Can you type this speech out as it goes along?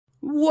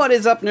What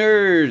is up,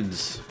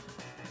 nerds?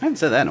 I haven't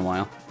said that in a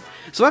while.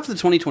 So after the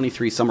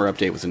 2023 summer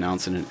update was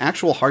announced and an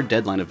actual hard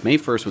deadline of May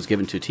 1st was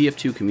given to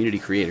TF2 community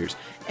creators,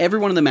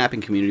 everyone in the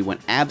mapping community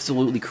went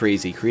absolutely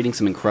crazy creating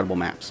some incredible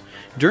maps.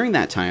 During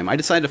that time, I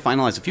decided to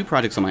finalize a few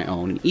projects on my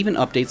own and even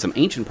update some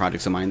ancient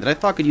projects of mine that I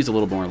thought could use a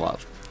little more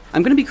love.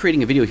 I'm going to be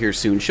creating a video here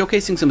soon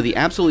showcasing some of the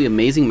absolutely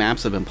amazing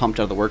maps that have been pumped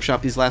out of the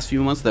workshop these last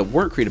few months that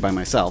weren't created by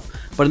myself,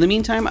 but in the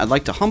meantime, I'd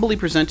like to humbly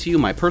present to you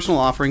my personal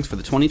offerings for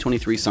the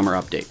 2023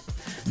 summer update.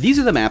 These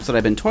are the maps that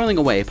I've been toiling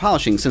away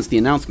polishing since the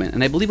announcement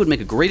and I believe would make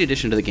a great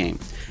addition to the game.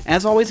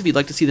 As always, if you'd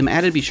like to see them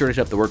added, be sure to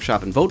hit up the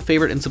workshop and vote,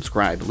 favorite, and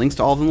subscribe. Links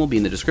to all of them will be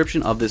in the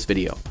description of this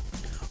video.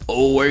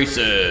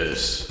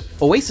 Oasis.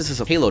 Oasis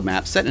is a payload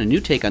map set in a new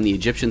take on the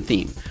Egyptian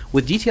theme.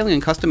 With detailing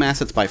and custom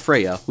assets by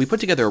Freya, we put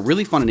together a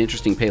really fun and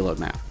interesting payload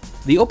map.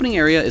 The opening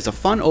area is a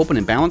fun, open,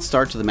 and balanced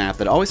start to the map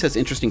that always has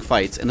interesting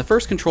fights, and the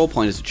first control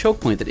point is a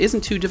choke point that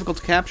isn't too difficult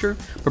to capture,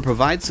 but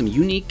provides some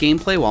unique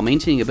gameplay while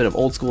maintaining a bit of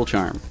old school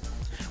charm.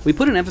 We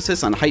put an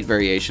emphasis on height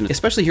variation,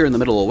 especially here in the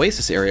middle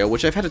Oasis area,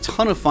 which I've had a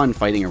ton of fun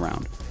fighting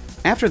around.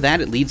 After that,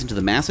 it leads into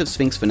the massive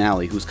Sphinx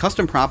finale, whose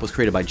custom prop was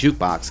created by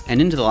Jukebox,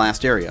 and into the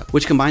last area,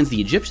 which combines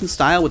the Egyptian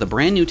style with a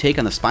brand new take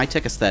on the spy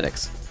tech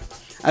aesthetics.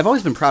 I've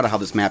always been proud of how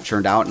this map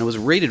turned out, and it was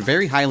rated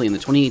very highly in the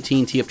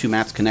 2018 TF2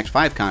 Maps Connect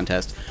 5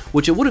 contest,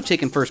 which it would have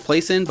taken first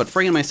place in, but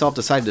Frey and myself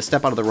decided to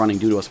step out of the running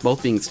due to us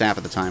both being staff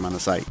at the time on the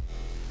site.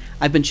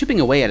 I've been chipping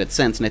away at it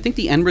since, and I think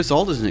the end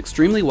result is an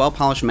extremely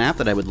well-polished map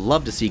that I would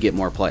love to see get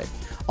more play.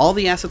 All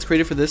the assets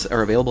created for this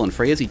are available in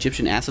Freya's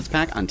Egyptian Assets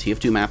Pack on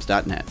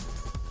tf2maps.net.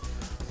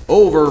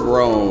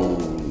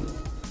 Overgrown.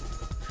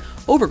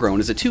 Overgrown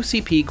is a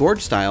 2CP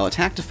Gorge-style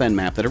attack-defend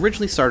map that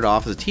originally started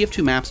off as a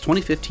TF2 Maps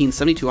 2015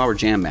 72-hour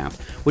jam map,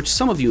 which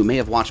some of you may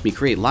have watched me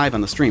create live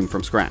on the stream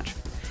from scratch.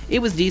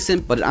 It was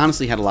decent, but it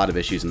honestly had a lot of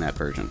issues in that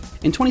version.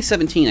 In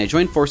 2017, I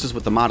joined forces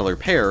with the modeler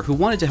Pear, who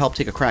wanted to help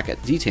take a crack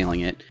at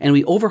detailing it, and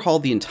we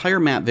overhauled the entire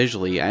map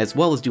visually, as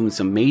well as doing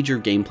some major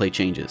gameplay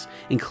changes,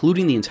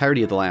 including the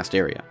entirety of the last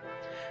area.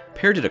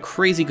 Pear did a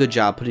crazy good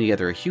job putting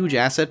together a huge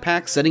asset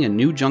pack, setting a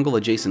new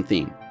jungle-adjacent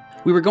theme.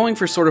 We were going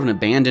for sort of an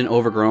abandoned,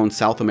 overgrown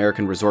South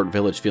American resort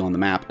village feel on the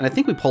map, and I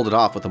think we pulled it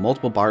off with the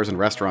multiple bars and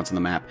restaurants on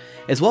the map,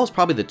 as well as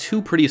probably the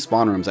two prettiest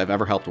spawn rooms I've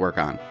ever helped work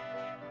on.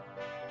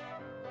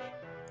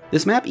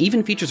 This map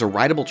even features a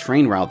rideable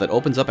train route that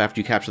opens up after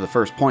you capture the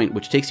first point,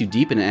 which takes you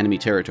deep into enemy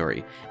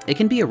territory. It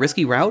can be a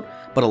risky route,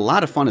 but a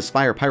lot of fun to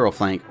spy or pyro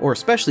flank, or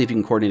especially if you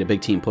can coordinate a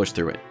big team push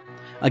through it.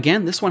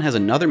 Again, this one has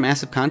another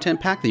massive content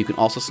pack that you can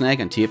also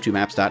snag on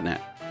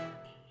tf2maps.net.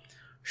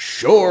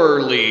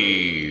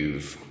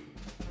 Shoreleave.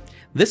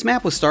 This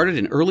map was started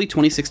in early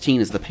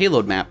 2016 as the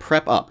payload map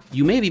Prep Up.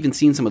 You may have even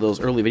seen some of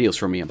those early videos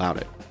from me about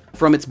it.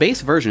 From its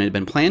base version, it had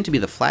been planned to be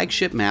the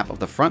flagship map of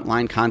the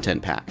Frontline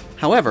content pack.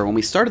 However, when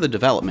we started the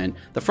development,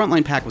 the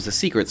Frontline pack was a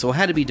secret, so it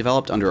had to be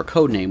developed under a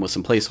code name with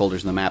some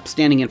placeholders in the map,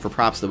 standing in for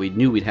props that we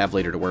knew we'd have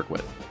later to work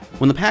with.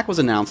 When the pack was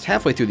announced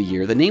halfway through the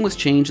year, the name was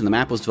changed and the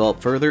map was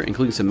developed further,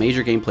 including some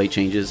major gameplay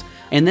changes,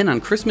 and then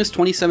on Christmas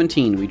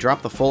 2017, we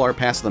dropped the full art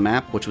pass of the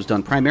map, which was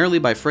done primarily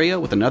by Freya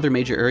with another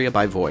major area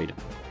by Void.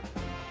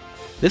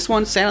 This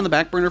one sat on the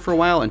back burner for a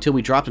while until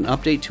we dropped an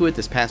update to it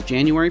this past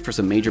January for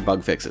some major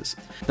bug fixes.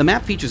 The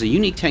map features a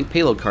unique tank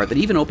payload cart that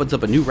even opens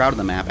up a new route on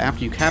the map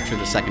after you capture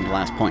the second to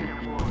last point.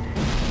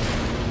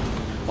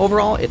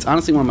 Overall, it's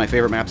honestly one of my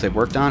favorite maps I've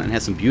worked on and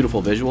has some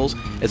beautiful visuals,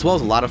 as well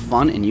as a lot of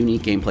fun and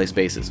unique gameplay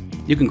spaces.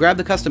 You can grab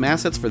the custom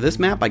assets for this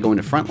map by going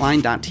to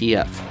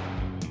frontline.tf.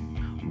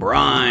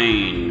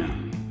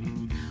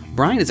 Brine.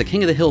 Brine is a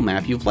King of the Hill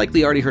map you've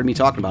likely already heard me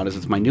talking about as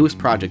it's my newest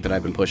project that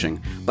I've been pushing,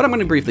 but I'm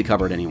going to briefly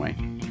cover it anyway.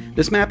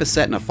 This map is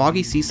set in a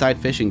foggy seaside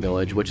fishing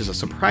village, which is a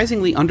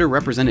surprisingly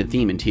underrepresented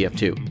theme in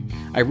TF2.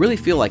 I really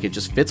feel like it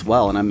just fits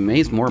well, and I'm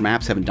amazed more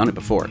maps haven't done it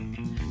before.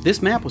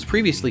 This map was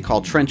previously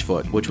called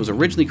Trenchfoot, which was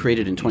originally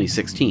created in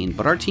 2016,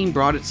 but our team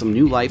brought it some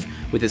new life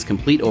with this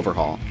complete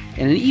overhaul,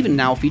 and it even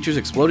now features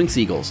exploding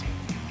seagulls.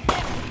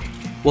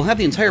 We'll have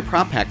the entire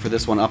prop pack for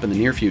this one up in the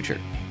near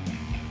future.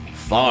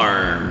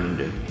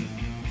 Farmed.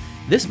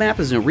 This map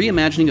is a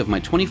reimagining of my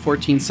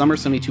 2014 Summer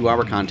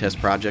 72-hour contest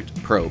project,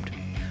 Probed.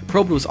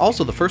 Probed was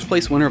also the first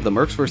place winner of the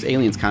Mercs vs.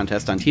 Aliens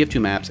contest on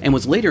TF2 Maps and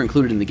was later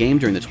included in the game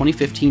during the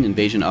 2015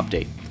 Invasion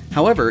update.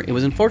 However, it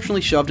was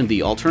unfortunately shoved into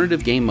the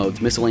alternative game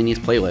modes miscellaneous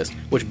playlist,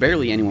 which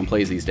barely anyone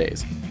plays these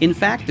days. In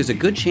fact, there's a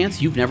good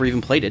chance you've never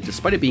even played it,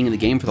 despite it being in the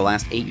game for the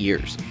last 8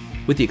 years.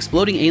 With the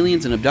exploding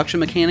aliens and abduction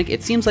mechanic,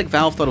 it seems like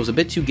Valve thought it was a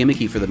bit too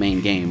gimmicky for the main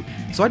game,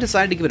 so I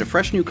decided to give it a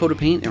fresh new coat of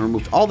paint and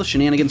removed all the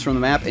shenanigans from the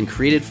map and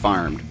created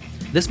Farmed.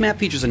 This map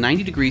features a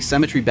 90-degree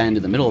symmetry bend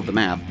in the middle of the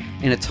map,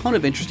 and a ton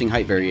of interesting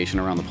height variation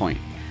around the point.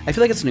 I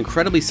feel like it's an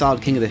incredibly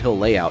solid King of the Hill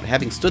layout,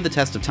 having stood the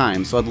test of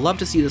time, so I'd love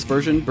to see this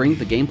version bring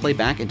the gameplay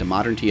back into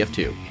modern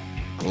TF2.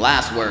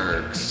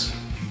 Glassworks.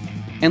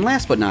 And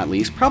last but not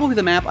least, probably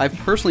the map I've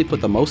personally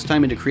put the most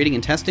time into creating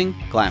and testing,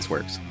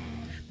 Glassworks.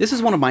 This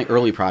is one of my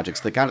early projects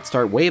that got its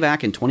start way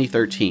back in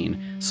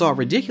 2013, saw a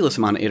ridiculous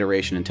amount of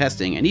iteration and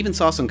testing, and even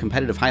saw some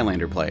competitive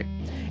Highlander play.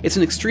 It's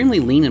an extremely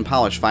lean and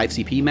polished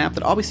 5CP map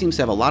that always seems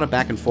to have a lot of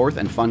back and forth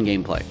and fun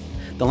gameplay.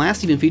 The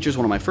last even features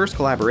one of my first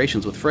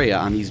collaborations with Freya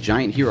on these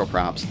giant hero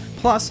props,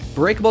 plus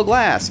breakable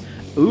glass.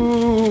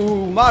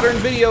 Ooh, modern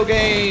video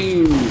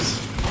games!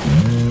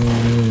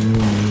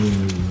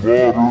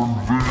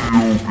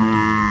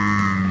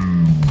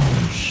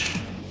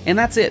 And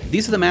that's it.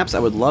 These are the maps I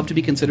would love to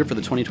be considered for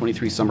the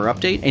 2023 summer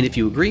update, and if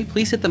you agree,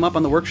 please hit them up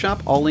on the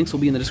workshop. All links will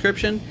be in the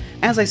description.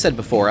 As I said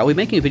before, I'll be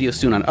making a video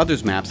soon on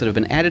others maps that have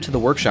been added to the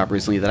workshop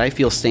recently that I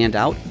feel stand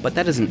out, but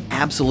that is an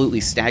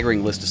absolutely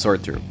staggering list to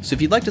sort through. So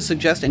if you'd like to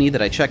suggest any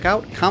that I check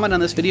out, comment on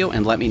this video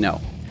and let me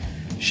know.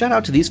 Shout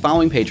out to these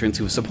following patrons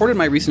who have supported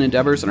my recent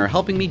endeavors and are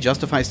helping me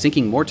justify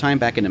sinking more time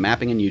back into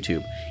mapping and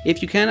YouTube.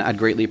 If you can, I'd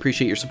greatly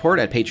appreciate your support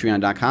at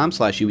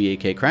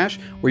patreon.com/UEAKCrash,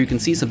 where you can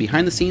see some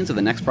behind the scenes of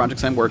the next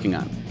projects I'm working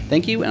on.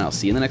 Thank you, and I'll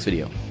see you in the next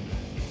video.